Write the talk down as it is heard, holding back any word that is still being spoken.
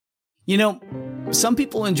You know, some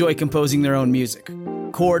people enjoy composing their own music,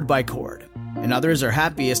 chord by chord, and others are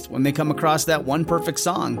happiest when they come across that one perfect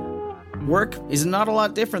song. Work is not a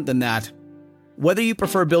lot different than that. Whether you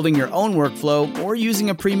prefer building your own workflow or using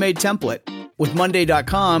a pre-made template, with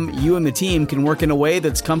Monday.com, you and the team can work in a way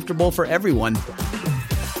that's comfortable for everyone.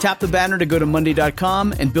 Tap the banner to go to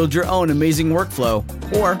Monday.com and build your own amazing workflow,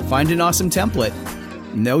 or find an awesome template.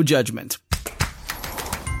 No judgment.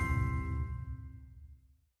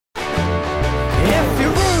 If your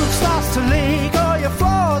roof starts to leak or your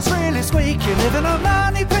floor's really squeak, you live in a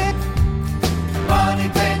money pit. Money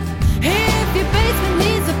pit. If your basement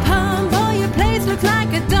needs a pump or your place looks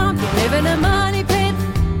like a dump, you live in a money pit.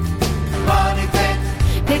 Money pit.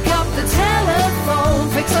 Pick up the telephone,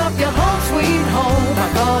 fix up your home sweet home.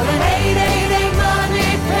 I call it 888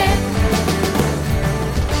 Money Pit.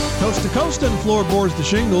 Coast to coast and floorboards to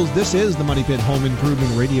shingles, this is the Money Pit Home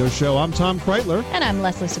Improvement Radio Show. I'm Tom Kreitler. And I'm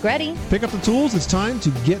Leslie Segretti. Pick up the tools. It's time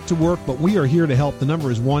to get to work, but we are here to help. The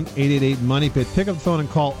number is 1-888-MONEY-PIT. Pick up the phone and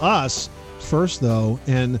call us first, though,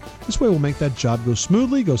 and this way we'll make that job go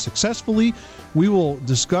smoothly, go successfully. We will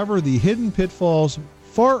discover the hidden pitfalls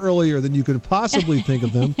far earlier than you could possibly think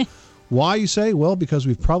of them. Why, you say? Well, because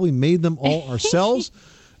we've probably made them all ourselves,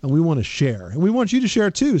 and we want to share. And we want you to share,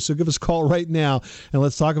 too, so give us a call right now, and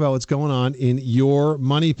let's talk about what's going on in your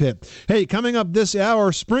money pit. Hey, coming up this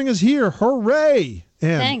hour, spring is here. Hooray!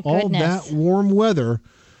 And Thank all goodness. that warm weather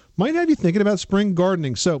might have you thinking about spring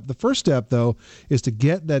gardening. So the first step, though, is to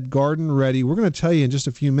get that garden ready. We're going to tell you in just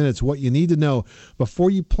a few minutes what you need to know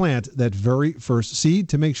before you plant that very first seed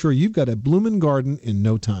to make sure you've got a blooming garden in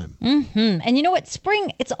no time. Mm-hmm. And you know what?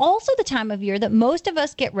 Spring, it's also the time of year that most of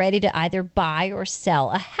us get ready to either buy or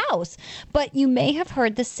sell a house. But you may have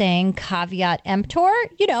heard the saying, caveat emptor,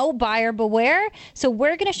 buyer beware. So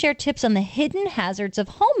we're going to share tips on the hidden hazards of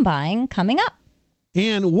home buying coming up.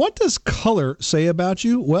 And what does color say about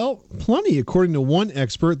you? Well, plenty. According to one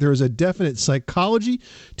expert, there is a definite psychology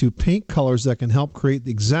to paint colors that can help create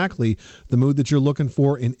exactly the mood that you're looking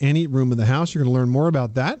for in any room of the house. You're going to learn more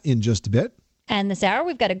about that in just a bit. And this hour,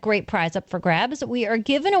 we've got a great prize up for grabs. We are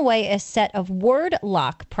giving away a set of word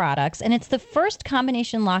lock products, and it's the first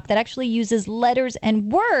combination lock that actually uses letters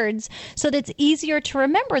and words so that it's easier to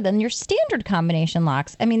remember than your standard combination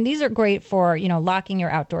locks. I mean, these are great for, locking your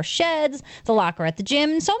outdoor sheds, the locker at the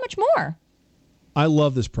gym, and so much more. I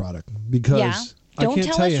love this product because Don't I can't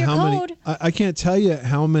tell tell us you your how code. many. I can't tell you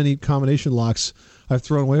how many combination locks I've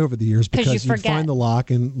thrown away over the years because you find the lock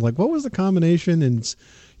and what was the combination, and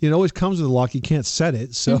it always comes with a lock. You can't set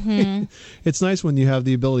it, so it's nice when you have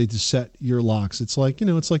the ability to set your locks. It's like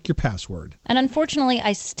it's like your password. And unfortunately,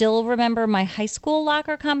 I still remember my high school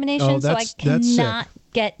locker combination, Oh, so I cannot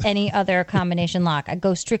get any other combination lock. I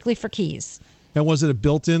go strictly for keys. And was it a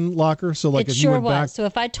built-in locker? So It if sure you went was. back, So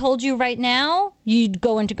if I told you right now, you'd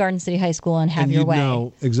go into Garden City High School and have and your you'd way.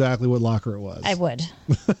 know exactly what locker it was. I would.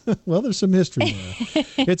 Well, there's some history there.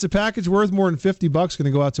 It's a package worth more than $50. Going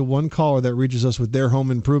to go out to one caller that reaches us with their home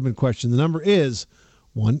improvement question. The number is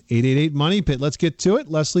 1-888-MONEY-PIT. Let's get to it.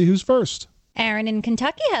 Leslie, who's first? Aaron in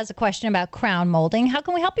Kentucky has a question about crown molding. How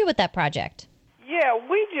can we help you with that project? Yeah,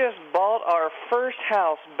 we just bought our first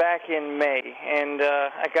house back in May, and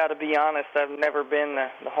I got to be honest, I've never been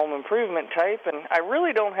the home improvement type, and I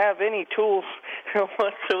really don't have any tools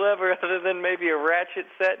whatsoever other than maybe a ratchet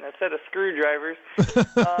set and a set of screwdrivers.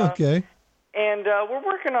 Okay. And we're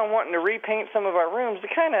working on wanting to repaint some of our rooms to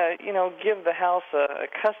kind of, give the house a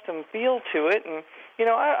custom feel to it. And,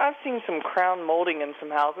 I've seen some crown molding in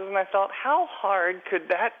some houses, and I thought, how hard could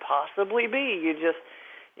that possibly be? You just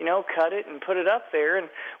cut it and put it up there. And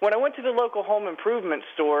when I went to the local home improvement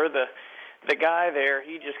store, the guy there,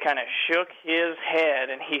 he just kind of shook his head,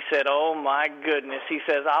 and he said, oh, my goodness. He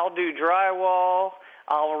says, I'll do drywall,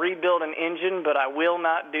 I'll rebuild an engine, but I will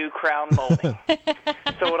not do crown molding.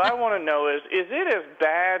 So what I want to know is it as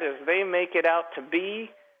bad as they make it out to be?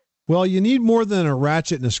 Well, you need more than a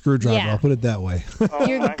ratchet and a screwdriver. Yeah. I'll put it that way.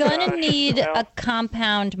 You're going to need a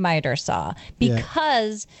compound miter saw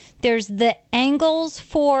because there's the angles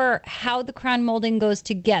for how the crown molding goes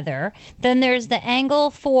together. Then there's the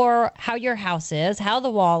angle for how your house is, how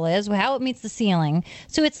the wall is, how it meets the ceiling.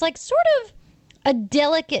 So it's like sort of a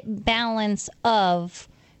delicate balance of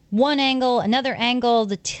one angle, another angle,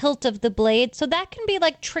 the tilt of the blade. So that can be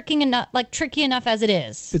tricky enough as it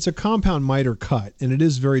is. It's a compound miter cut, and it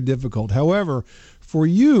is very difficult. However, for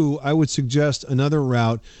you, I would suggest another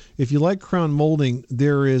route. If you like crown molding,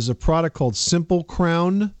 there is a product called Simple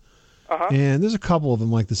Crown. And there's a couple of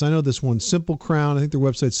them like this. I know this one, Simple Crown. I think their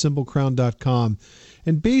website's simplecrown.com.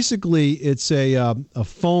 And basically, it's a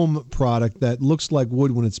foam product that looks like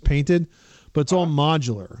wood when it's painted, but it's all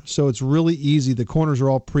modular. So it's really easy. The corners are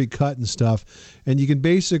all pre-cut and stuff. And you can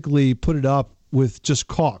basically put it up with just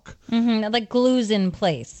caulk. Mm-hmm, like glues in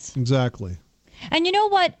place. Exactly. And you know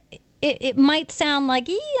what? It might sound like,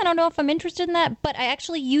 I don't know if I'm interested in that, but I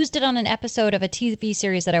actually used it on an episode of a TV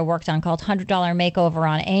series that I worked on called $100 Makeover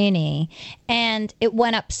on A&E, and it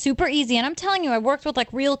went up super easy. And I'm telling you, I worked with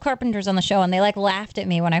like real carpenters on the show, and they like laughed at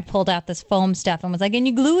me when I pulled out this foam stuff and was like, and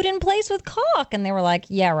you glue it in place with caulk? And they were like,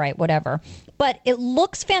 yeah, right, whatever. But it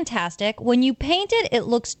looks fantastic. When you paint it, it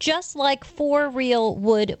looks just like for real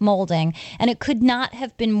wood molding, and it could not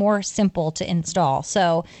have been more simple to install.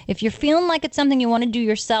 So if you're feeling like it's something you want to do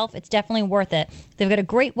yourself, it's definitely worth it. They've got a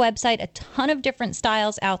great website, a ton of different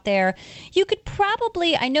styles out there. You could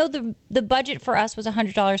probably, I know the budget for us was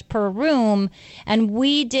 $100 per room, and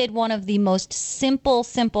we did one of the most simple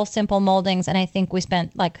moldings, and I think we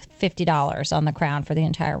spent like $50 on the crown for the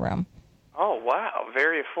entire room. Oh, wow.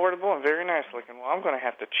 Very affordable and very nice looking. Well, I'm going to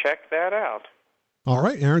have to check that out. All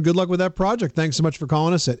right, Aaron, good luck with that project. Thanks so much for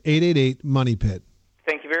calling us at 888-MONEY-PIT.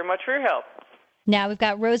 Thank you very much for your help. Now we've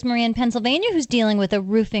got Rosemary in Pennsylvania who's dealing with a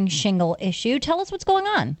roofing shingle issue. Tell us what's going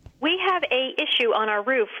on. We have a issue on our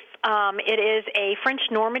roof. It is a French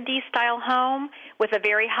Normandy style home with a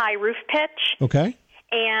very high roof pitch. Okay.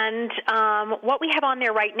 And what we have on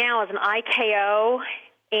there right now is an IKO,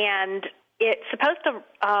 and it's supposed to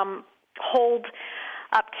hold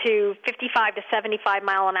up to 55 to 75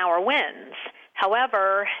 mile an hour winds.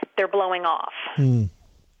 However, they're blowing off.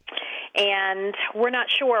 And we're not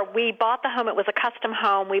sure. We bought the home. It was a custom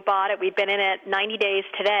home. We bought it. We've been in it 90 days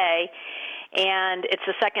today, and it's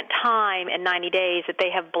the second time in 90 days that they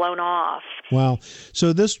have blown off. Wow.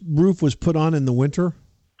 So this roof was put on in the winter?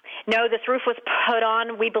 No, this roof was put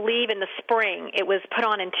on, we believe, in the spring. It was put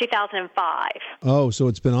on in 2005. Oh, so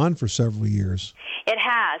it's been on for several years. It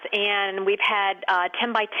has, and we've had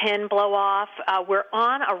 10 by 10 blow off. We're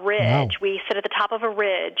on a ridge. Wow. We sit at the top of a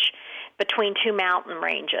ridge between two mountain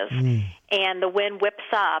ranges, and the wind whips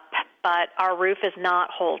up, but our roof is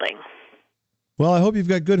not holding. Well, I hope you've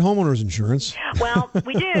got good homeowners insurance. Well,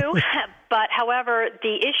 we do, but however,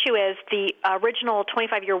 the issue is the original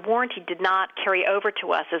 25-year warranty did not carry over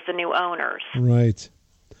to us as the new owners. Right.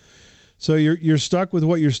 So you're stuck with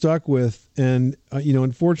what you're stuck with, and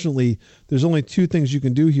unfortunately, there's only two things you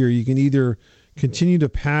can do here. You can either continue to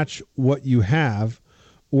patch what you have,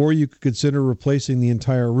 or you could consider replacing the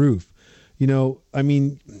entire roof.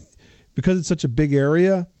 Because it's such a big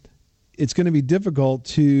area, it's going to be difficult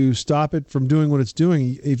to stop it from doing what it's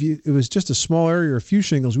doing. If it was just a small area or a few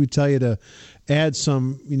shingles, we'd tell you to add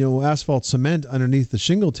some, asphalt cement underneath the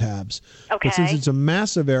shingle tabs. Okay. But since it's a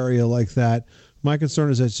massive area like that, my concern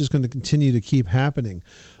is that it's just going to continue to keep happening.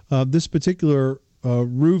 This particular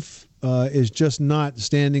roof is just not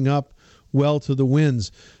standing up well to the winds.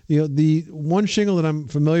 The one shingle that I'm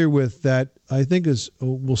familiar with that I think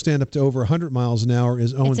will stand up to over 100 miles an hour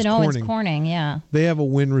is Owens Corning. It's an Owens Corning, yeah. They have a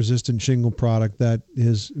wind-resistant shingle product that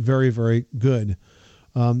is very, very good.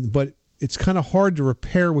 But it's kind of hard to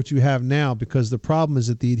repair what you have now because the problem is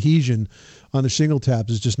that the adhesion on the shingle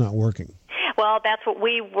tabs is just not working. Well, that's what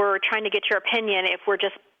we were trying to get your opinion, if we're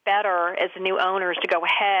just better as the new owners to go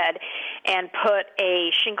ahead and put a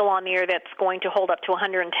shingle on there that's going to hold up to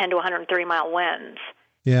 110 to 130 mile winds.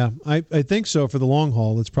 Yeah, I think so. For the long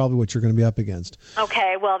haul, that's probably what you're going to be up against.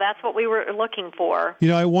 Okay, well, that's what we were looking for.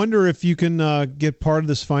 I wonder if you can get part of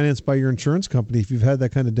this financed by your insurance company. If you've had that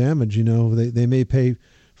kind of damage, they may pay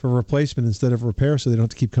for replacement instead of repair so they don't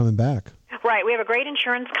have to keep coming back. Right. We have a great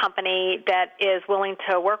insurance company that is willing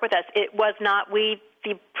to work with us. It was not,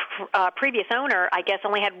 the previous owner, I guess,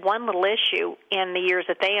 only had one little issue in the years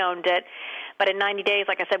that they owned it. But in 90 days,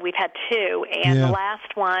 like I said, we've had two. And the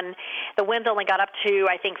last one, the winds only got up to,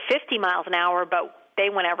 I think, 50 miles an hour, but they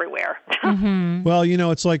went everywhere. Mm-hmm. Well,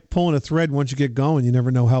 it's like pulling a thread. Once you get going, you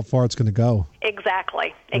never know how far it's going to go.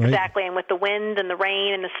 Exactly. Right? And with the wind and the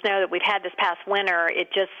rain and the snow that we've had this past winter,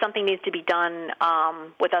 something needs to be done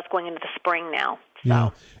with us going into the spring now. So.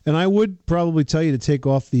 Yeah, and I would probably tell you to take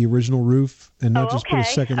off the original roof and not just put a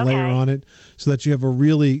second layer on it, so that you have a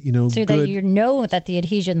really, so good, that that the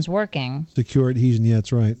adhesion's working. Secure adhesion. Yeah,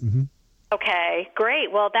 that's right. Mm-hmm. Okay,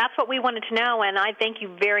 great. Well, that's what we wanted to know, and I thank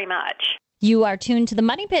you very much. You are tuned to the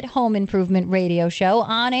Money Pit Home Improvement Radio Show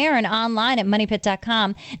on air and online at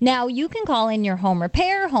moneypit.com. Now, you can call in your home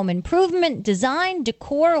repair, home improvement, design,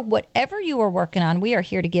 decor, whatever you are working on. We are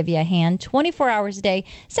here to give you a hand 24 hours a day,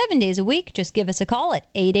 7 days a week. Just give us a call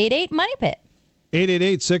at 888-MONEY-PIT.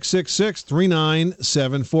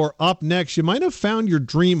 888-666-3974. Up next, you might have found your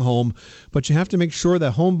dream home, but you have to make sure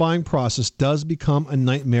that home buying process does become a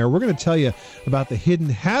nightmare. We're going to tell you about the hidden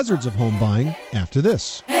hazards of home buying after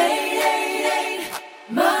this. Hey, hey,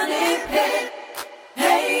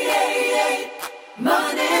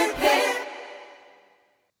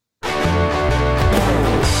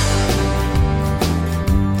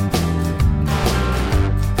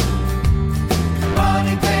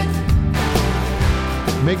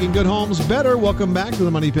 Making good homes better. Welcome back to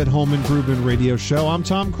the Money Pit Home Improvement Radio Show. I'm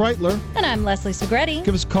Tom Kreitler. And I'm Leslie Segretti.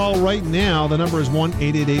 Give us a call right now. The number is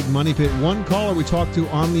 1-888-MONEY-PIT. One caller we talk to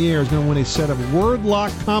on the air is going to win a set of word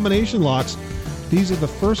lock combination locks. These are the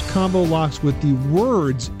first combo locks with the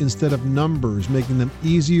words instead of numbers, making them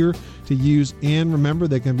easier to use. And remember,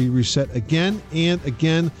 they can be reset again and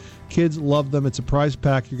again. Kids love them. It's a prize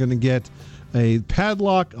pack. You're going to get a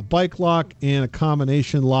padlock, a bike lock, and a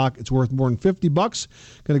combination lock. It's worth more than $50.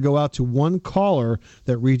 Going to go out to one caller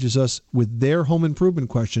that reaches us with their home improvement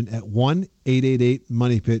question at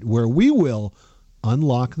 1-888-MONEY-PIT, where we will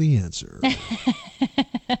unlock the answer.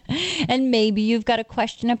 And maybe you've got a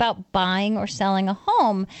question about buying or selling a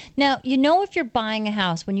home. Now, if you're buying a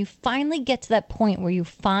house, when you finally get to that point where you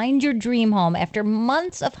find your dream home after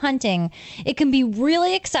months of hunting, it can be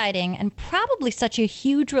really exciting and probably such a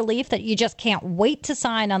huge relief that you just can't wait to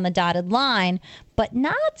sign on the dotted line. But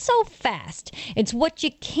not so fast. It's what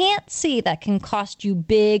you can't see that can cost you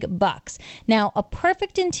big bucks. Now, a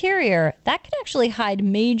perfect interior, that can actually hide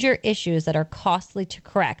major issues that are costly to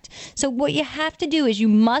correct. So what you have to do is you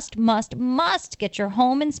must get your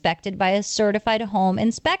home inspected by a certified home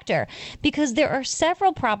inspector, because there are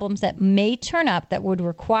several problems that may turn up that would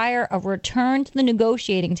require a return to the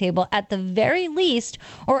negotiating table at the very least,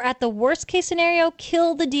 or at the worst case scenario,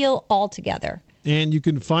 kill the deal altogether. And you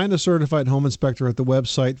can find a certified home inspector at the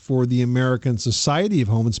website for the American Society of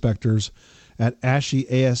Home Inspectors at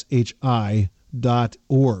ASHI.org.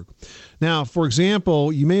 Now, for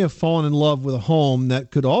example, you may have fallen in love with a home that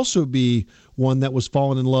could also be one that was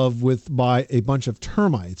fallen in love with by a bunch of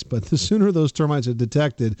termites. But the sooner those termites are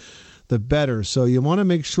detected, the better. So you want to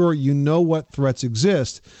make sure you know what threats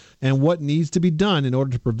exist and what needs to be done in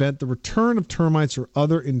order to prevent the return of termites or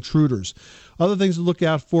other intruders. Other things to look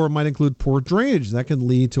out for might include poor drainage. That can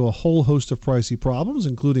lead to a whole host of pricey problems,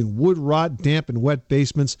 including wood rot, damp and wet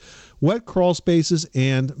basements, wet crawl spaces,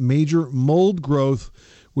 and major mold growth,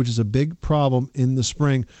 which is a big problem in the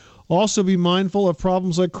spring. Also be mindful of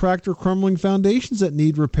problems like cracked or crumbling foundations that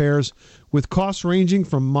need repairs, with costs ranging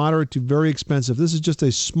from moderate to very expensive. This is just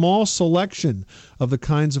a small selection of the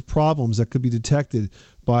kinds of problems that could be detected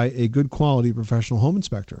by a good quality professional home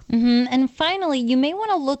inspector. And finally, you may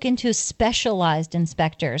want to look into specialized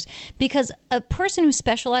inspectors, because a person who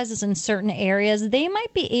specializes in certain areas, they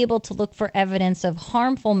might be able to look for evidence of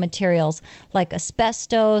harmful materials like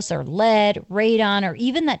asbestos or lead, radon, or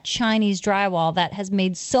even that Chinese drywall that has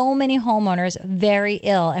made so many homeowners very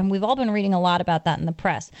ill. And we've all been reading a lot about that in the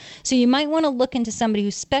press. So you might want to look into somebody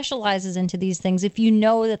who specializes into these things if you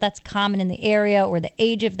know that that's common in the area or the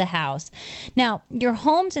age of the house. Now, your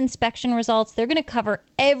home's inspection results, they're going to cover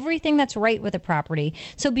everything that's right with the property.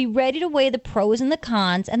 So be ready to weigh the pros and the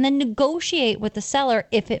cons and then negotiate with the seller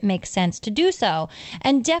if it makes sense to do so.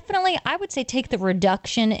 And definitely, I would say take the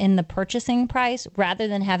reduction in the purchasing price rather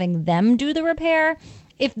than having them do the repair.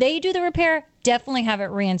 If they do the repair, definitely have it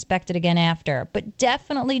re-inspected again after. But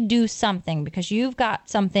definitely do something, because you've got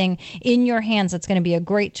something in your hands that's going to be a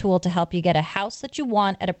great tool to help you get a house that you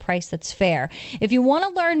want at a price that's fair. If you want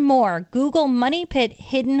to learn more, Google Money Pit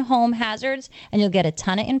Hidden Home Hazards, and you'll get a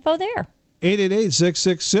ton of info there.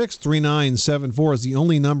 888-666-3974 is the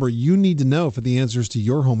only number you need to know for the answers to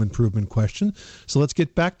your home improvement question. So let's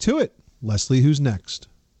get back to it. Leslie, who's next?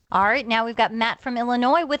 All right, now we've got Matt from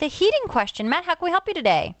Illinois with a heating question. Matt, how can we help you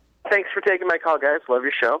today? Thanks for taking my call, guys. Love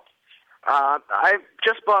your show. I've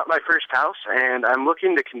just bought my first house, and I'm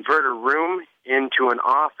looking to convert a room into an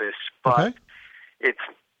office, but it's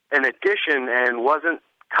an addition and wasn't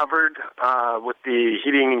covered with the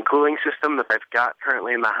heating and cooling system that I've got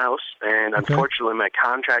currently in the house, and unfortunately my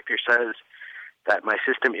contractor says that my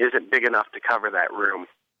system isn't big enough to cover that room.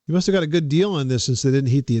 You must have got a good deal on this since they didn't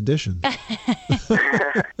heat the addition.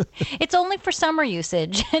 It's only for summer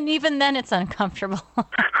usage, and even then it's uncomfortable.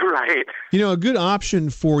 Right. You know, a good option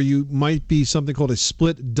for you might be something called a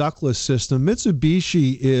split ductless system.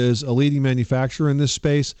 Mitsubishi is a leading manufacturer in this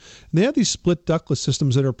space, and they have these split ductless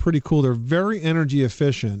systems that are pretty cool. They're very energy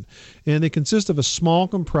efficient, and they consist of a small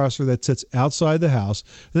compressor that sits outside the house,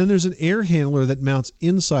 and then there's an air handler that mounts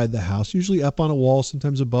inside the house, usually up on a wall,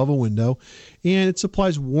 sometimes above a window, and it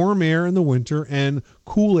supplies warm air in the winter and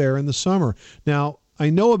cool air in the summer. Now, I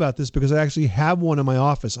know about this because I actually have one in my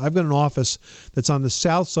office. I've got an office that's on the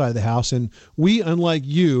south side of the house, and we, unlike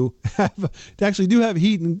you, actually do have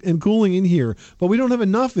heat and cooling in here, but we don't have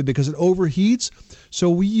enough of it because it overheats. So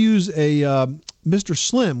we use a Mr.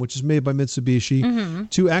 Slim, which is made by Mitsubishi,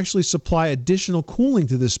 to actually supply additional cooling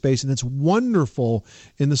to this space, and it's wonderful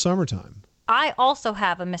in the summertime. I also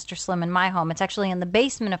have a Mr. Slim in my home. It's actually in the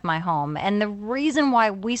basement of my home. And the reason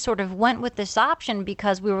why we sort of went with this option,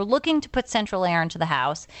 because we were looking to put central air into the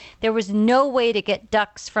house. There was no way to get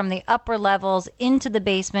ducts from the upper levels into the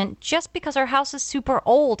basement just because our house is super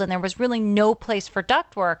old and there was really no place for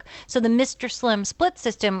ductwork. So the Mr. Slim split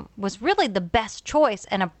system was really the best choice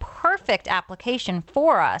and a perfect application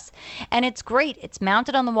for us. And it's great. It's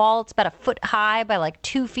mounted on the wall. It's about a foot high by like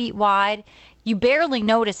 2 feet wide. You barely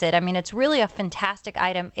notice it. I mean, it's really a fantastic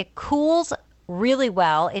item. It cools really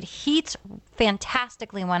well. It heats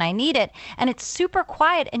fantastically when I need it. And it's super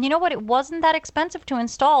quiet. And you know what? It wasn't that expensive to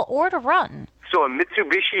install or to run. So a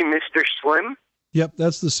Mitsubishi Mr. Slim? Yep,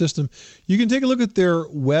 that's the system. You can take a look at their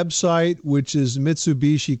website, which is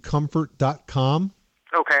MitsubishiComfort.com.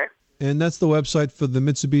 Okay. And that's the website for the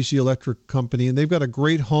Mitsubishi Electric Company. And they've got a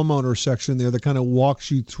great homeowner section there that kind of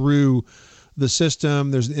walks you through the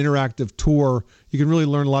system. There's an interactive tour. You can really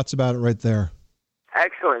learn lots about it right there.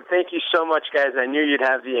 Excellent. Thank you so much, guys. I knew you'd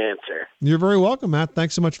have the answer. You're very welcome, Matt.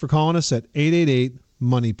 Thanks so much for calling us at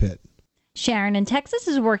 888-MONEY-PIT. Sharon in Texas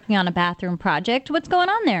is working on a bathroom project. What's going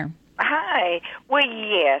on there? Hi. Well,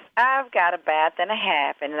 yes, I've got a bath and a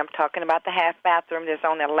half, and I'm talking about the half bathroom. There's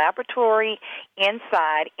only a laboratory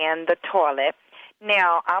inside and the toilet.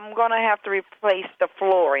 Now, I'm going to have to replace the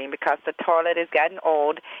flooring because the toilet has gotten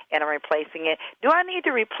old, and I'm replacing it. Do I need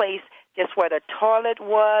to replace just where the toilet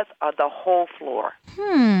was or the whole floor?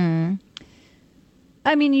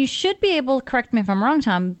 I mean, you should be able, correct me if I'm wrong,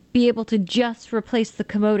 Tom, be able to just replace the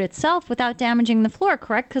commode itself without damaging the floor,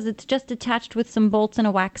 correct? Because it's just attached with some bolts and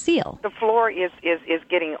a wax seal. The floor is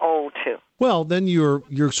getting old, too. Well, then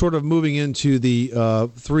you're sort of moving into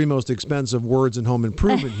the three most expensive words in home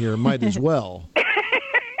improvement here. Might as well.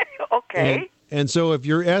 Okay. And so if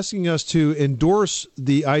you're asking us to endorse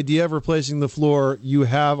the idea of replacing the floor, you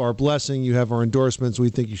have our blessing, you have our endorsements. We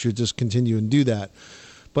think you should just continue and do that.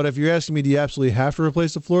 But if you're asking me, do you absolutely have to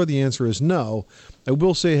replace the floor? The answer is no. I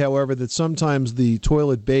will say, however, that sometimes the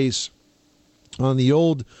toilet base on the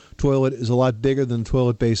old toilet is a lot bigger than the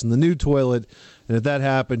toilet base in the new toilet. And if that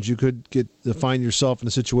happens, you could find yourself in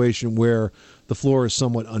a situation where the floor is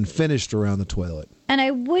somewhat unfinished around the toilet. And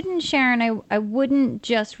I wouldn't, Sharon, I wouldn't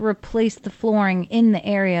just replace the flooring in the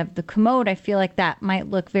area of the commode. I feel like that might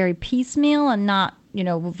look very piecemeal and not,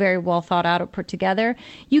 very well thought out or put together.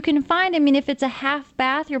 You can find, if it's a half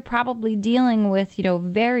bath, you're probably dealing with,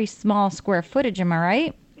 very small square footage. Am I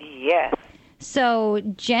right? Yes. So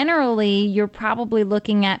generally, you're probably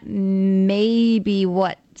looking at maybe,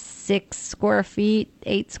 6 square feet,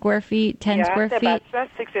 8 square feet, 10 square feet? About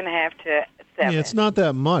 6.5 to 7. Yeah, it's not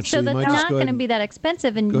that much. So that's not going to be that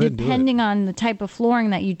expensive. And depending on the type of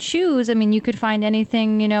flooring that you choose, you could find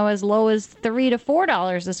anything, as low as $3 to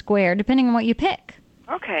 $4 a square, depending on what you pick.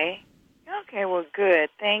 Okay. Okay, well, good.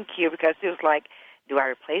 Thank you, because it was like, do I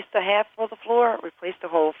replace the half of the floor or replace the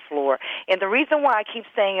whole floor? And the reason why I keep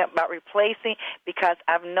saying about replacing, because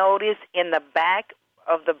I've noticed in the back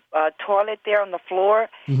of the toilet there on the floor,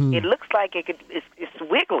 it looks like it's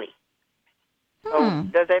wiggly. So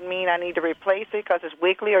does that mean I need to replace it because it's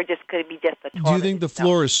wiggly, or just could it be just the toilet? Do you think the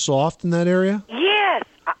floor is soft in that area? Yes.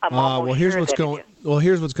 Here's what's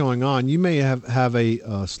going on. You may have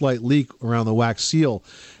a slight leak around the wax seal,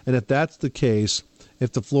 and if that's the case,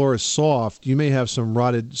 if the floor is soft, you may have some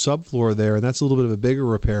rotted subfloor there, and that's a little bit of a bigger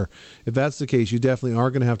repair. If that's the case, you definitely are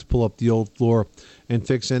going to have to pull up the old floor and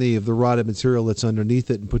fix any of the rotted material that's underneath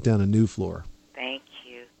it and put down a new floor.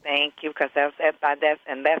 Thank you, because I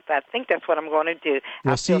think that's what I'm going to do.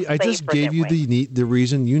 Well, see, I just gave you the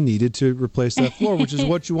reason you needed to replace that floor, which is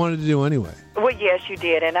what you wanted to do anyway. Well, yes, you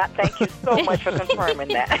did, and I thank you so much for confirming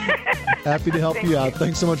that. Happy to help you out.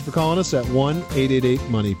 Thanks so much for calling us at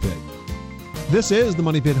 1-888-MONEY-PIT. This is the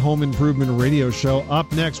Money Pit Home Improvement Radio Show.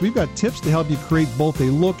 Up next, we've got tips to help you create both a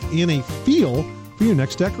look and a feel for your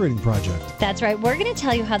next decorating project. That's right. We're going to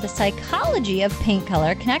tell you how the psychology of paint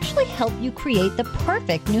color can actually help you create the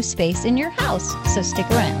perfect new space in your house. So stick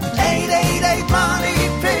around.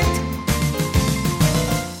 888-MONEY-PIT.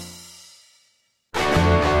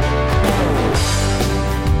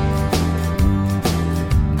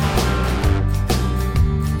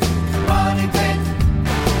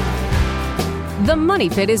 The Money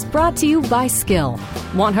Pit is brought to you by Skill.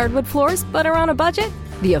 Want hardwood floors but are on a budget?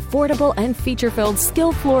 The affordable and feature-filled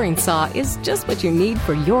Skill flooring saw is just what you need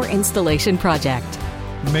for your installation project.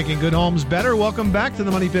 Making good homes better. Welcome back to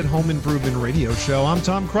the Money Pit Home Improvement Radio Show. I'm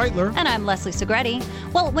Tom Kreitler. And I'm Leslie Segretti.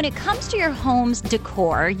 Well, when it comes to your home's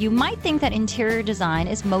decor, you might think that interior design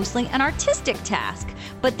is mostly an artistic task,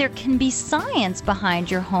 but there can be science behind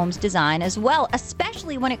your home's design as well,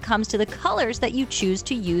 especially when it comes to the colors that you choose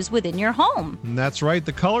to use within your home. And that's right.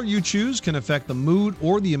 The color you choose can affect the mood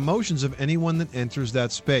or the emotions of anyone that enters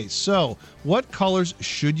that space. So, what colors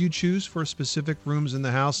should you choose for specific rooms in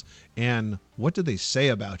the house? And what do they say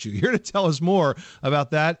about you? Here to tell us more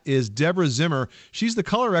about that is Deborah Zimmer. She's the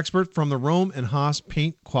color expert from the Rohm and Haas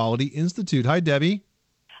Paint Quality Institute. Hi, Debbie.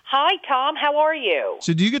 Hi, Tom. How are you?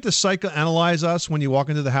 So do you get to psychoanalyze us when you walk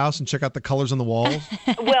into the house and check out the colors on the walls?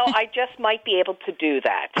 Well, I just might be able to do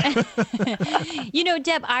that. You know,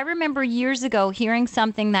 Deb, I remember years ago hearing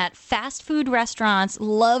something that fast food restaurants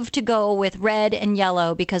love to go with red and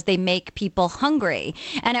yellow because they make people hungry.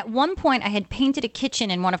 And at one point, I had painted a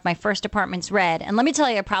kitchen in one of my first apartments red. And let me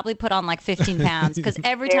tell you, I probably put on like 15 pounds because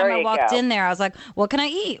every time I walked in there, I was like, what can I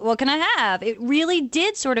eat? What can I have? It really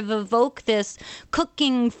did sort of evoke this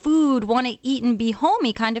cooking food, want to eat and be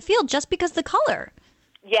homey kind of feel just because the color.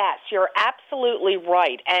 Yes, you're absolutely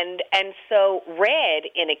right. And so red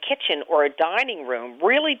in a kitchen or a dining room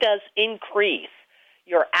really does increase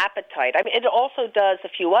your appetite. I mean, it also does a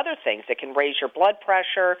few other things. It can raise your blood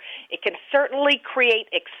pressure. It can certainly create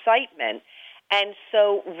excitement. And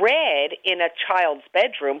so red in a child's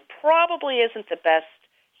bedroom probably isn't the best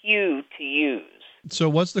hue to use. So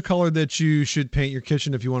what's the color that you should paint your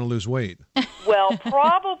kitchen if you want to lose weight? Well,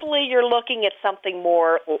 probably you're looking at something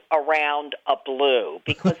more around a blue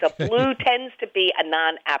because a blue tends to be a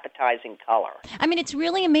non-appetizing color. I mean, it's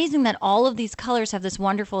really amazing that all of these colors have this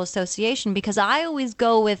wonderful association because I always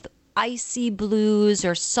go with icy blues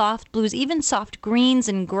or soft blues, even soft greens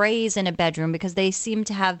and grays in a bedroom because they seem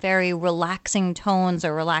to have very relaxing tones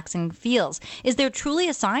or relaxing feels. Is there truly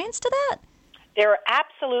a science to that? There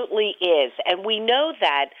absolutely is, and we know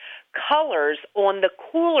that colors on the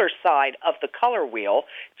cooler side of the color wheel,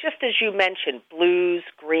 just as you mentioned, blues,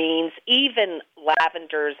 greens, even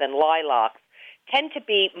lavenders and lilacs, tend to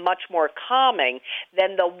be much more calming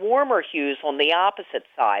than the warmer hues on the opposite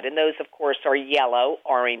side, and those, of course, are yellow,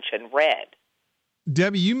 orange, and red.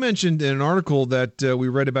 Debbie, you mentioned in an article that we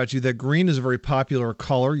read about you that green is a very popular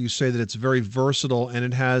color. You say that it's very versatile and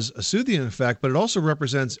it has a soothing effect, but it also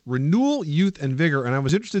represents renewal, youth, and vigor. And I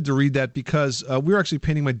was interested to read that because we're actually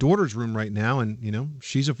painting my daughter's room right now, and you know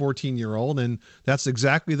she's a 14-year-old, and that's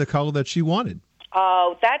exactly the color that she wanted.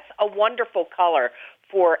 Oh, that's a wonderful color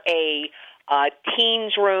for a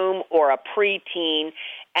teen's room or a preteen.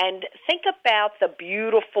 And think about the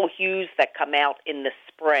beautiful hues that come out in the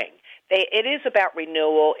spring. It is about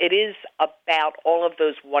renewal. It is about all of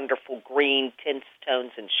those wonderful green tints,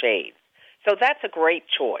 tones, and shades. So that's a great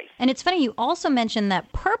choice. And it's funny, you also mentioned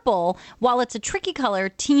that purple, while it's a tricky color,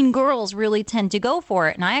 teen girls really tend to go for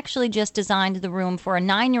it. And I actually just designed the room for a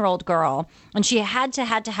 9-year-old girl, and she had to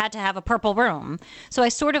have a purple room. So I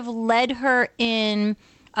sort of led her in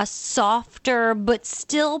a softer but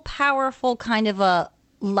still powerful kind of a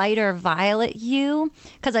lighter violet hue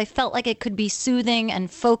because I felt like it could be soothing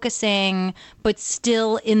and focusing but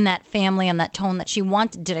still in that family and that tone that she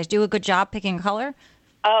wanted. Did I do a good job picking color?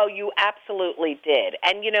 Oh, you absolutely did.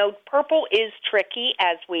 And, you know, purple is tricky,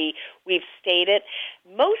 as we've stated.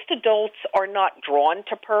 Most adults are not drawn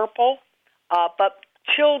to purple, but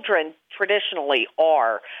children traditionally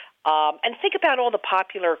are. And think about all the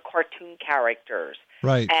popular cartoon characters.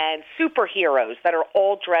 Right. And superheroes that are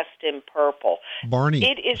all dressed in purple. Barney.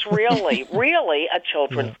 It is really, really a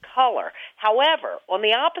children's color. However, on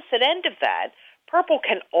the opposite end of that, purple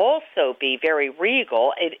can also be very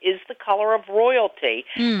regal. It is the color of royalty.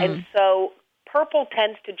 And so purple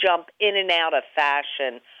tends to jump in and out of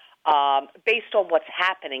fashion based on what's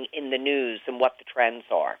happening in the news and what the trends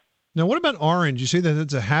are. Now, what about orange? You say that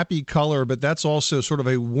it's a happy color, but that's also sort of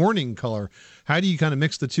a warning color. How do you kind of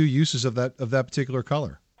mix the two uses of that particular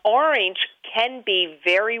color? Orange can be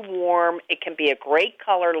very warm. It can be a great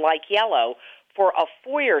color like yellow for a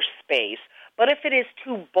foyer space. But if it is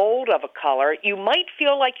too bold of a color, you might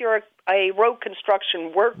feel like you're a road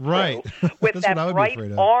construction work crew right. with that bright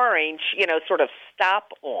orange, you know, sort of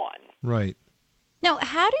stop on. Right. Now,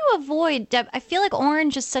 how do you avoid, Deb, I feel like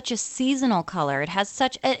orange is such a seasonal color. It has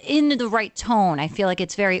such, in the right tone, I feel like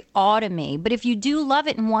it's very autumny. But if you do love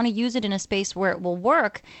it and want to use it in a space where it will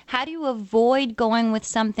work, how do you avoid going with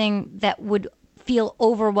something that would feel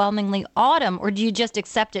overwhelmingly autumn? Or do you just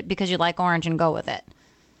accept it because you like orange and go with it?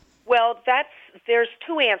 Well, there's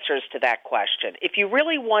two answers to that question. If you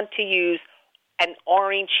really want to use an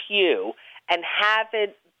orange hue and have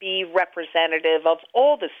it be representative of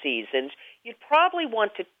all the seasons, you'd probably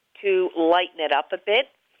want to lighten it up a bit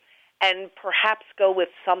and perhaps go with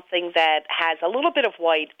something that has a little bit of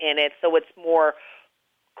white in it so it's more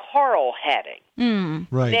coral heading.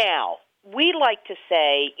 Right. Now, we like to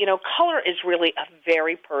say, color is really a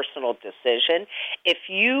very personal decision. If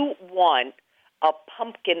you want a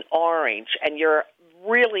pumpkin orange and you're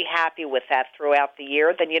really happy with that throughout the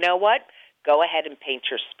year, then you know what? Go ahead and paint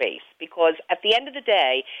your space. Because at the end of the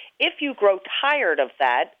day, if you grow tired of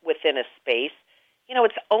that within a space,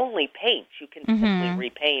 it's only paint. You can simply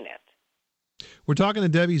repaint it. We're talking to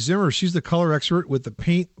Debbie Zimmer. She's the color expert with the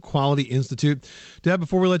Paint Quality Institute. Deb,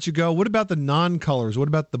 before we let you go, what about the non-colors? What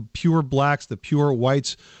about the pure blacks, the pure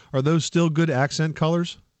whites? Are those still good accent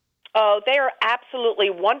colors? Oh, they are absolutely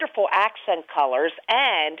wonderful accent colors.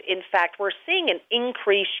 And, in fact, we're seeing an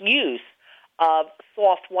increased use of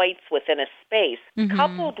soft whites within a space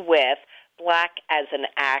coupled with black as an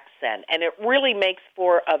accent. And it really makes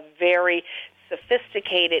for a very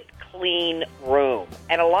sophisticated, clean room.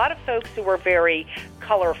 And a lot of folks who are very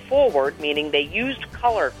color forward, meaning they used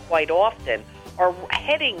color quite often, are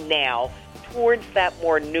heading now towards that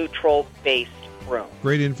more neutral-based room.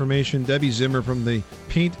 Great information. Debbie Zimmer from the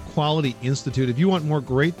Paint Quality Institute. If you want more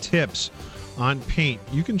great tips on paint,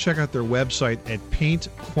 you can check out their website at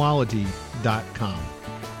paintquality.com.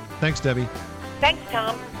 Thanks, Debbie. Thanks,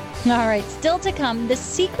 Tom. All right, still to come, the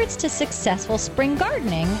secrets to successful spring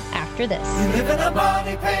gardening after this. You live in a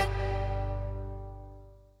money pit.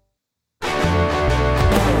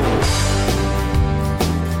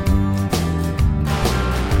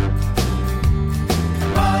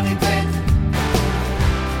 Money pit.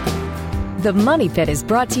 The Money Pit is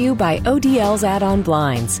brought to you by ODL's add-on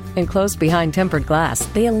blinds. Enclosed behind tempered glass,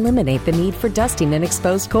 they eliminate the need for dusting and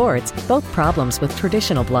exposed cords, both problems with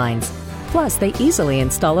traditional blinds. Plus, they easily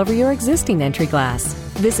install over your existing entry glass.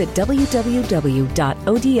 Visit www.odl.com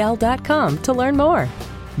to learn more.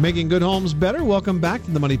 Making good homes better. Welcome back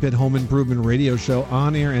to the Money Pit Home Improvement Radio Show,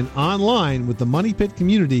 on air and online with the Money Pit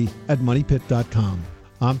community at moneypit.com.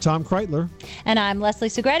 I'm Tom Kreitler. And I'm Leslie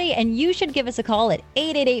Segretti, and you should give us a call at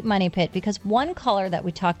 888-MONEY-PIT because one caller that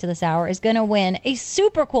we talked to this hour is going to win a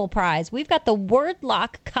super cool prize. We've got the word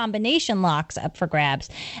lock combination locks up for grabs.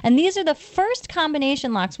 And these are the first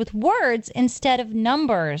combination locks with words instead of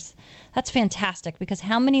numbers. That's fantastic because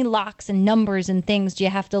how many locks and numbers and things do you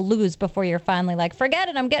have to lose before you're finally like, forget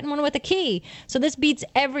it, I'm getting one with a key. So this beats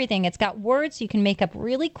everything. It's got words so you can make up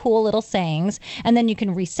really cool little sayings, and then you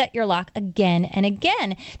can reset your lock again and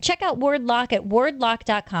again. Check out Word Lock at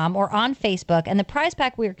wordlock.com or on Facebook, and the prize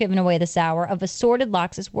pack we are giving away this hour of assorted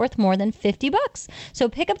locks is worth more than $50. So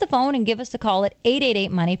pick up the phone and give us a call at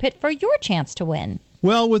 888-MONEY-PIT for your chance to win.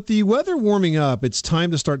 Well, with the weather warming up, it's time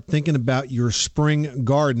to start thinking about your spring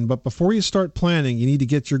garden. But before you start planning, you need to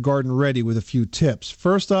get your garden ready with a few tips.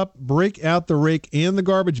 First up, break out the rake and the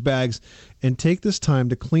garbage bags and take this time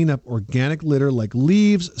to clean up organic litter like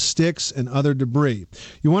leaves, sticks, and other debris.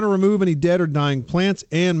 You want to remove any dead or dying plants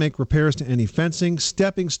and make repairs to any fencing,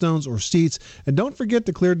 stepping stones, or seats. And don't forget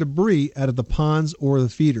to clear debris out of the ponds or the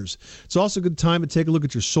feeders. It's also a good time to take a look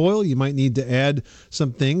at your soil. You might need to add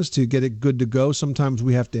some things to get it good to go. Sometimes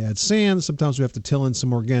we have to add sand. Sometimes we have to till in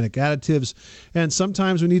some organic additives. And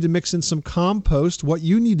sometimes we need to mix in some compost. What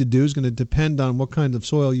you need to do is going to depend on what kind of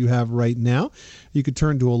soil you have right now. You could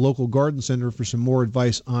turn to a local garden center for some more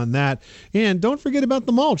advice on that. And don't forget about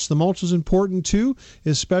the mulch. The mulch is important too,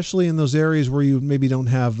 especially in those areas where you maybe don't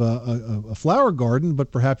have a flower garden,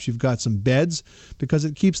 but perhaps you've got some beds, because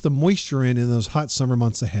it keeps the moisture in those hot summer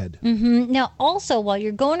months ahead. Now, also, while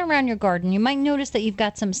you're going around your garden, you might notice that you've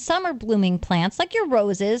got some summer blooming plants like your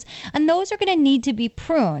roses, and those are going to need to be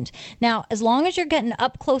pruned. Now, as long as you're getting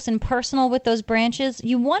up close and personal with those branches,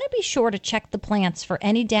 you want to be sure to check the plants for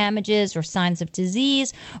any damages or signs of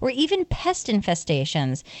disease or even pest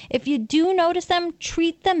infestations. If you do notice them,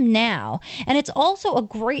 treat them now. And it's also a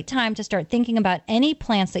great time to start thinking about any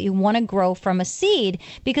plants that you want to grow from a seed,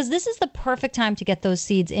 because this is the perfect time to get those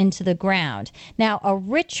seeds into the ground. Now, a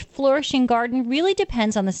rich, flourishing garden really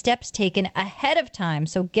depends on the steps taken ahead of time.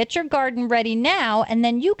 So get your garden ready now, and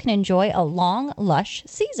then you can enjoy a long, lush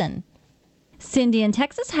season. Cindy in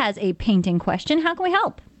Texas has a painting question. How can we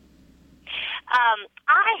help?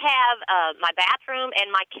 I have my bathroom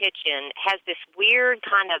and my kitchen has this weird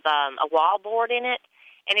kind of a wall board in it,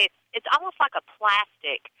 and it's almost like a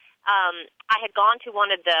plastic. I had gone to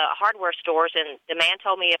one of the hardware stores, and the man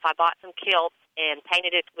told me if I bought some kilts and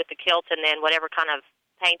painted it with the kilts and then whatever kind of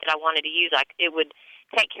paint that I wanted to use, it would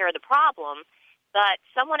take care of the problem. But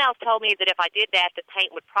someone else told me that if I did that, the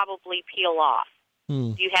paint would probably peel off.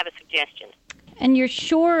 Do you have a suggestion? And you're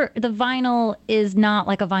sure the vinyl is not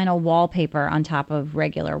like a vinyl wallpaper on top of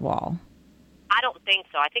regular wall? don't think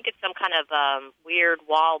so. I think it's some kind of weird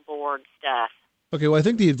wall board stuff. Okay, well, I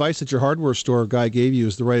think the advice that your hardware store guy gave you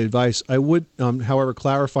is the right advice. I would, however,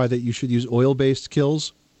 clarify that you should use oil-based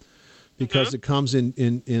kills because it comes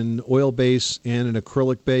in oil base and an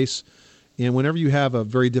acrylic base. And whenever you have a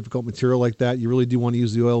very difficult material like that, you really do want to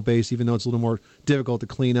use the oil base, even though it's a little more difficult to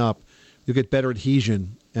clean up. You'll get better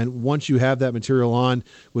adhesion. And once you have that material on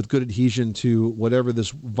with good adhesion to whatever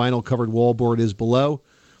this vinyl-covered wall board is below,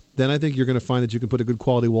 then I think you're going to find that you can put a good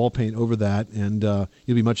quality wall paint over that, and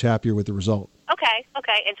you'll be much happier with the result. Okay.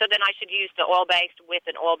 And so then I should use the oil-based with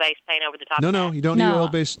an oil-based paint over the top of that? No, you don't need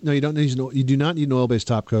oil-based. No, you don't need. You do not need an oil-based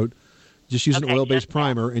top coat. Just use an oil-based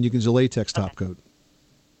primer, and you can use a latex top coat.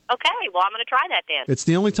 Okay, well, I'm going to try that then. It's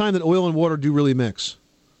the only time that oil and water do really mix.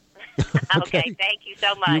 Okay, thank you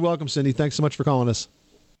so much. You're welcome, Cindy. Thanks so much for calling us.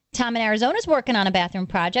 Tom in Arizona is working on a bathroom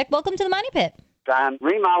project. Welcome to the Money Pit. I'm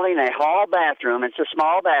remodeling a hall bathroom. It's a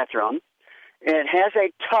small bathroom. It has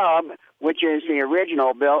a tub, which is the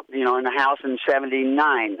original built, in the house in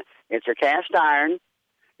 79. It's a cast iron.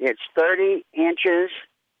 It's 30 inches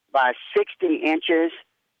by 60 inches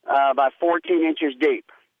by 14 inches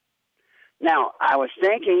deep. Now, I was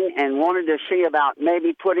thinking and wanted to see about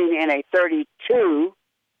maybe putting in a 32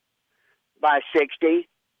 by 60.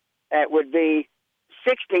 That would be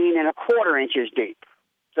 16 and a quarter inches deep.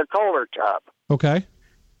 It's a Kohler tub. Okay.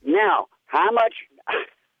 Now, how much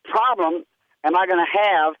problem am I going to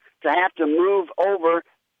have to move over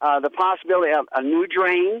the possibility of a new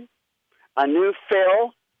drain, a new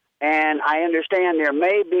fill, and I understand there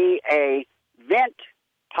may be a vent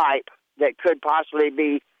pipe that could possibly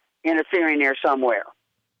be interfering there somewhere.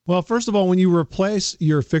 Well, first of all, when you replace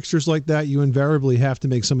your fixtures like that, you invariably have to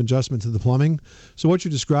make some adjustment to the plumbing. So what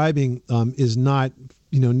you're describing is not,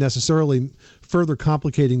 necessarily further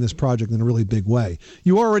complicating this project in a really big way.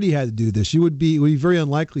 You already had to do this. It would be very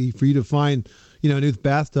unlikely for you to find, a new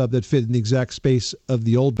bathtub that fit in the exact space of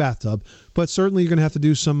the old bathtub. But certainly you're going to have to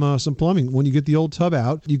do some plumbing. When you get the old tub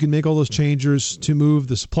out, you can make all those changes to move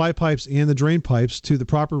the supply pipes and the drain pipes to the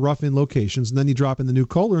proper rough-in locations, and then you drop in the new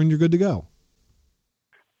Kohler and you're good to go.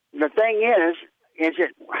 The thing is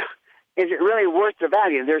it really worth the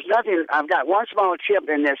value? There's nothing. I've got one small chip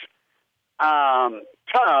in this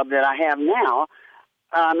tub that I have now.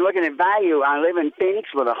 I'm looking at value. I live in Phoenix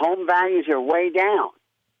where the home values are way down.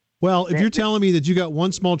 Well, if you're telling me that you got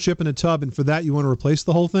one small chip in a tub and for that you want to replace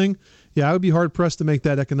the whole thing, yeah, I would be hard-pressed to make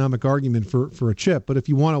that economic argument for a chip. But if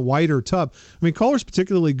you want a wider tub, Kohler's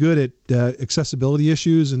particularly good at accessibility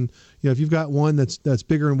issues, and if you've got one that's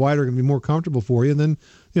bigger and wider, going to be more comfortable for you, then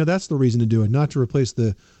that's the reason to do it, not to replace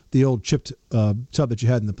the old chipped tub that you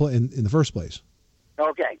had in the first place.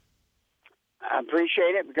 Okay. I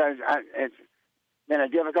appreciate it because it's been a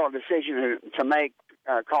difficult decision to make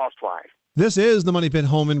cost-wise. This is the Money Pit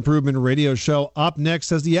Home Improvement Radio Show. Up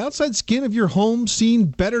next, has the outside skin of your home seen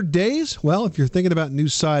better days? Well, if you're thinking about new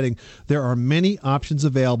siding, there are many options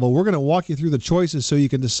available. We're going to walk you through the choices so you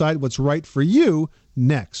can decide what's right for you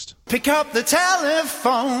next. Pick up the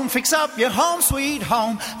telephone, fix up your home sweet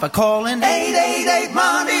home by calling 888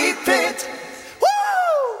 Money Pit.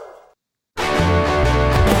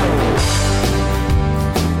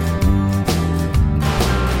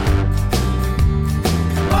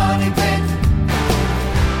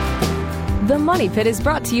 The Money Pit is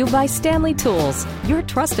brought to you by Stanley Tools, your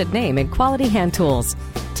trusted name in quality hand tools.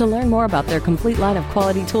 To learn more about their complete line of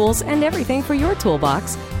quality tools and everything for your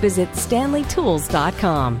toolbox, visit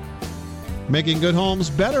StanleyTools.com. Making good homes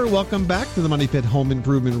better. Welcome back to the Money Pit Home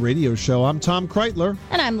Improvement Radio Show. I'm Tom Kreitler.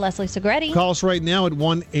 And I'm Leslie Segretti. Call us right now at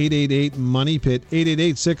 1-888-MONEY-PIT,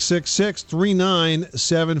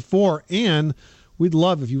 888-666-3974. And we'd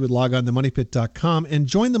love if you would log on to MoneyPit.com and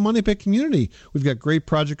join the Money Pit community. We've got great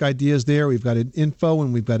project ideas there. We've got info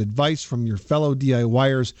and we've got advice from your fellow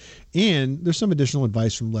DIYers. And there's some additional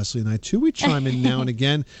advice from Leslie and I, too. We chime in now and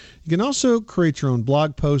again. You can also create your own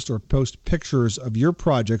blog post or post pictures of your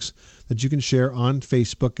projects that you can share on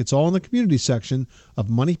Facebook. It's all in the community section of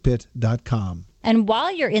MoneyPit.com. And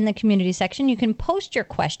while you're in the community section, you can post your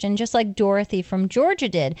question just like Dorothy from Georgia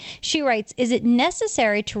did. She writes, is it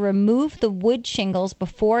necessary to remove the wood shingles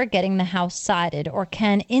before getting the house sided, or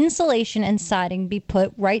can insulation and siding be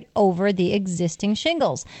put right over the existing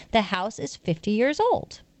shingles? The house is 50 years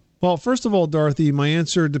old. Well, first of all, Dorothy, my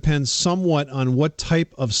answer depends somewhat on what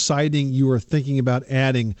type of siding you are thinking about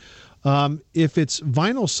adding. If it's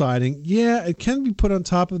vinyl siding, yeah, it can be put on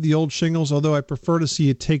top of the old shingles, although I prefer to see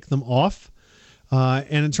you take them off.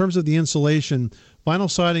 And in terms of the insulation,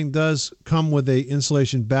 vinyl siding does come with a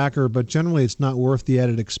insulation backer, but generally it's not worth the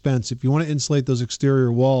added expense. If you want to insulate those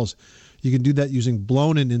exterior walls, You can do that using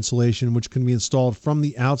blown-in insulation, which can be installed from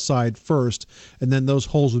the outside first, and then those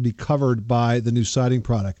holes would be covered by the new siding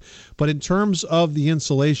product. But in terms of the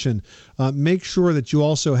insulation, make sure that you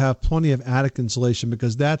also have plenty of attic insulation,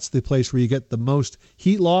 because that's the place where you get the most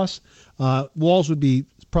heat loss. Walls would be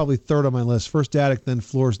probably third on my list. First attic, then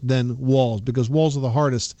floors, then walls, because walls are the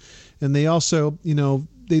hardest. And they also,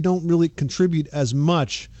 they don't really contribute as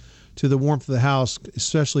much to the warmth of the house,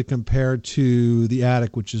 especially compared to the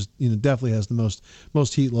attic, which is, definitely has the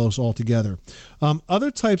most heat loss altogether. Other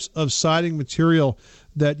types of siding material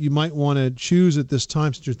that you might want to choose at this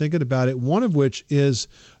time, since you're thinking about it, one of which is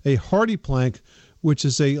a hardy plank, which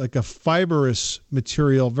is like a fibrous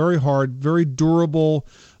material, very hard, very durable.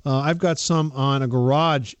 I've got some on a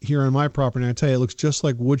garage here on my property, and I tell you, it looks just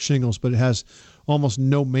like wood shingles, but it has almost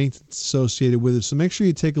no maintenance associated with it. So make sure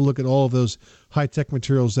you take a look at all of those high-tech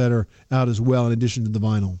materials that are out as well, in addition to the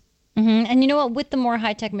vinyl. Mm-hmm. And you know what? With the more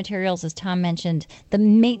high-tech materials, as Tom mentioned, the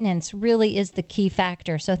maintenance really is the key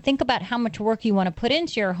factor. So think about how much work you want to put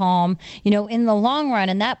into your home, in the long run,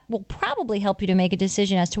 and that will probably help you to make a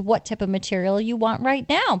decision as to what type of material you want right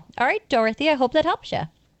now. All right, Dorothy, I hope that helps you.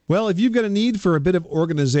 Well, if you've got a need for a bit of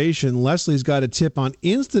organization, Leslie's got a tip on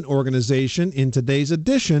instant organization in today's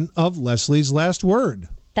edition of Leslie's Last Word.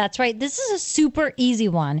 That's right. This is a super easy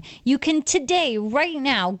one. You can today, right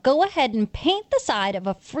now, go ahead and paint the side of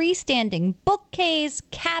a freestanding bookcase,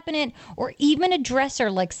 cabinet, or even a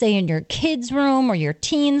dresser, like say in your kids' room or your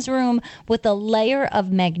teens' room, with a layer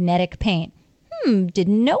of magnetic paint.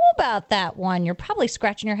 Didn't know about that one. You're probably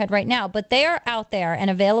scratching your head right now, but they are out there and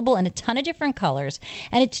available in a ton of different colors.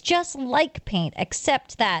 And it's just like paint,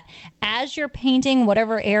 except that as you're painting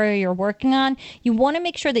whatever area you're working on, you want to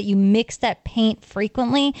make sure that you mix that paint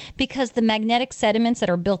frequently, because the magnetic sediments that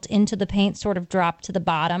are built into the paint sort of drop to the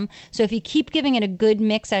bottom. So if you keep giving it a good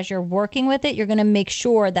mix as you're working with it, you're going to make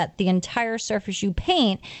sure that the entire surface you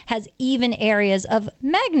paint has even areas of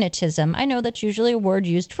magnetism. I know that's usually a word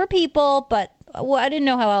used for people, but I didn't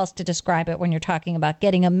know how else to describe it when you're talking about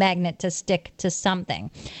getting a magnet to stick to something.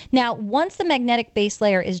 Now, once the magnetic base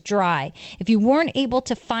layer is dry, if you weren't able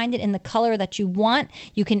to find it in the color that you want,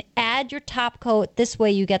 you can add your top coat. This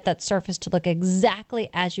way you get that surface to look exactly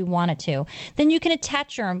as you want it to. Then you can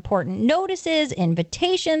attach your important notices,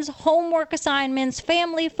 invitations, homework assignments,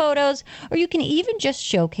 family photos, or you can even just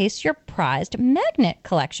showcase your prized magnet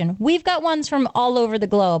collection. We've got ones from all over the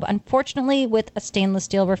globe. Unfortunately, with a stainless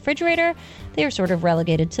steel refrigerator, they are sort of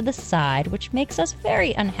relegated to the side, which makes us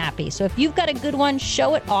very unhappy. So if you've got a good one,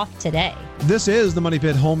 show it off today. This is the Money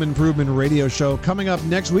Pit Home Improvement Radio Show. Coming up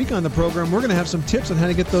next week on the program, we're going to have some tips on how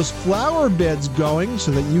to get those flower beds going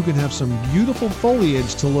so that you can have some beautiful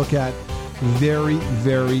foliage to look at very,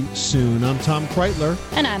 very soon. I'm Tom Kreitler.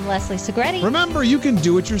 And I'm Leslie Segretti. Remember, you can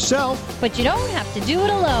do it yourself, but you don't have to do it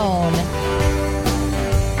alone.